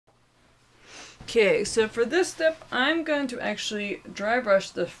Okay, so for this step, I'm going to actually dry brush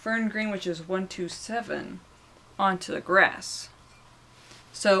the fern green, which is 127, onto the grass.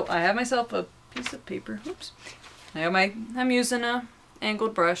 So I have myself a piece of paper. Oops. I'm using a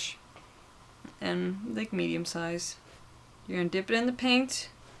angled brush, and like medium size. You're gonna dip it in the paint.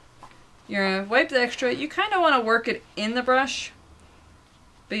 You're gonna wipe the extra. You kind of want to work it in the brush,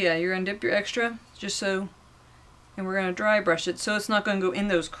 but yeah, you're gonna dip your extra just so, and we're gonna dry brush it so it's not gonna go in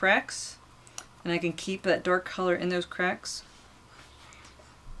those cracks. And I can keep that dark color in those cracks.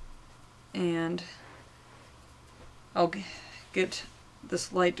 And I'll get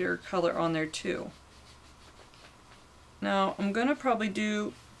this lighter color on there too. Now I'm gonna probably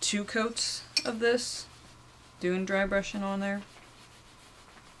do 2 coats of this, doing dry brushing on there.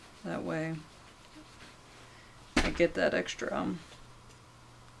 That way I get that extra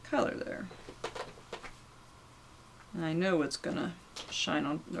color there. And I know it's gonna shine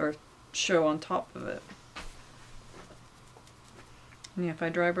on, or show on top of it. And yeah, if I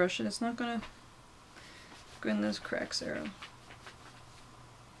dry brush it, it's not gonna go in those cracks there.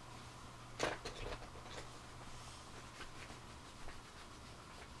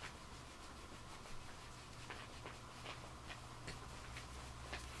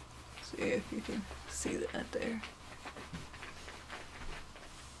 See if you can see that there.